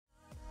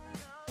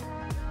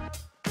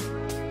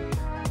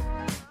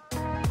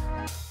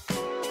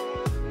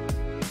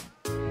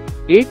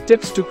8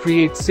 tips to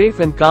create safe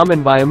and calm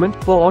environment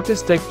for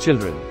autistic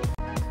children.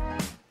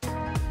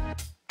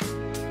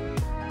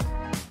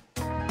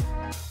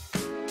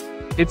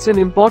 It's an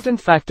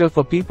important factor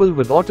for people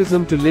with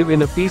autism to live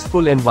in a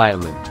peaceful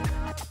environment.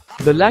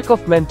 The lack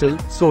of mental,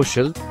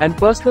 social, and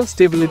personal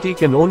stability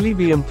can only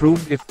be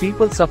improved if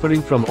people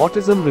suffering from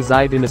autism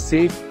reside in a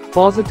safe,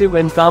 positive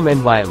and calm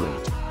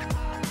environment.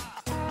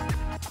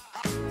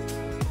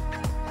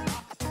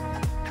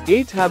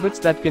 8 habits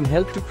that can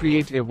help to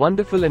create a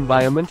wonderful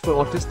environment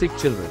for autistic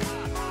children.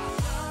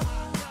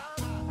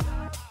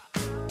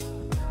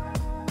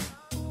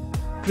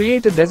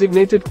 Create a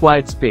designated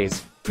quiet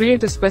space.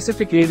 Create a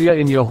specific area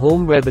in your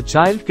home where the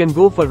child can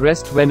go for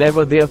rest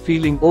whenever they are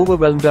feeling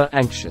overwhelmed or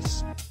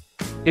anxious.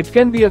 It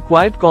can be a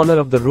quiet corner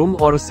of the room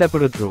or a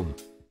separate room.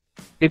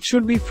 It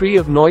should be free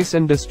of noise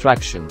and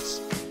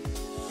distractions.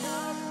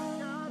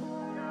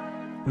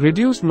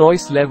 Reduce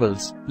noise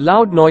levels.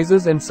 Loud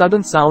noises and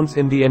sudden sounds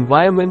in the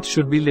environment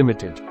should be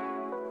limited.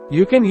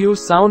 You can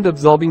use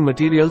sound-absorbing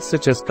materials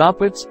such as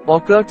carpets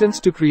or curtains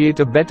to create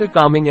a better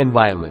calming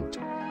environment.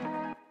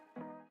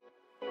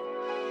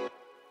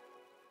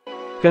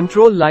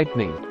 Control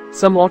lighting.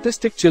 Some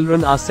autistic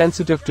children are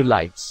sensitive to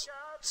lights.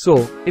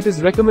 So, it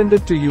is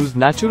recommended to use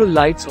natural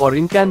lights or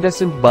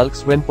incandescent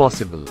bulbs when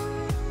possible.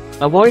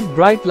 Avoid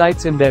bright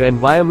lights in their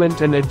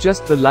environment and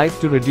adjust the light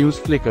to reduce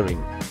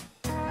flickering.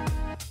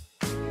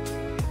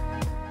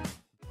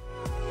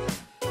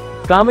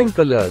 Calming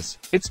colors.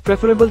 It's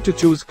preferable to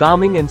choose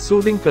calming and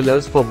soothing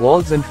colors for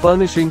walls and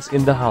furnishings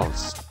in the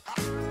house.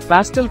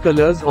 Pastel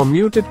colors or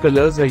muted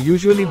colors are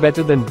usually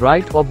better than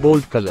bright or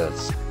bold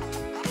colors.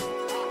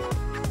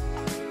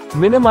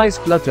 Minimize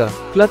clutter.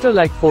 Clutter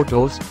like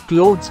photos,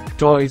 clothes,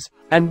 toys,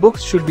 and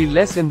books should be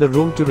less in the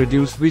room to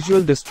reduce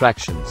visual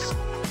distractions.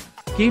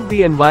 Keep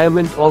the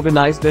environment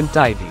organized and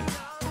tidy.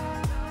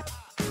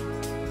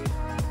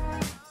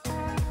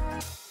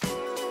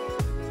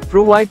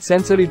 Provide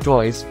sensory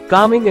toys.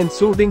 Calming and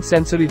soothing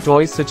sensory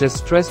toys such as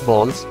stress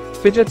balls,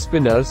 fidget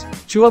spinners,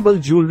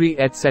 chewable jewelry,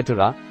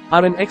 etc.,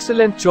 are an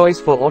excellent choice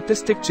for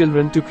autistic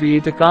children to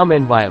create a calm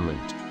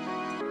environment.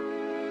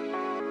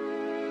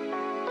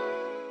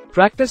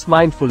 Practice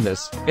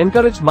mindfulness.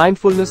 Encourage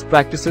mindfulness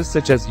practices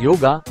such as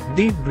yoga,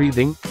 deep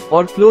breathing,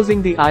 or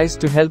closing the eyes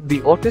to help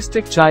the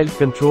autistic child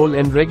control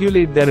and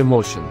regulate their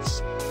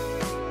emotions.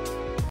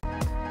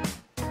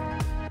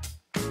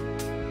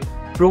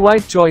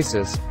 Provide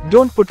choices.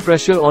 Don't put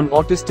pressure on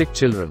autistic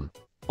children.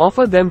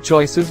 Offer them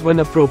choices when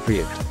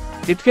appropriate.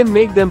 It can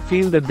make them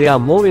feel that they are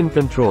more in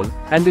control,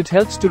 and it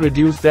helps to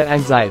reduce their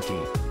anxiety.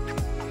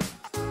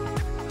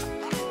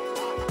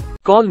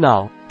 Call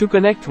now to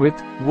connect with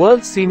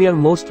world's senior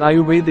most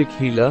Ayurvedic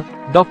healer,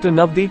 Dr.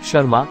 Navdeep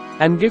Sharma,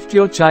 and gift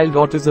your child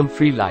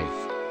autism-free life.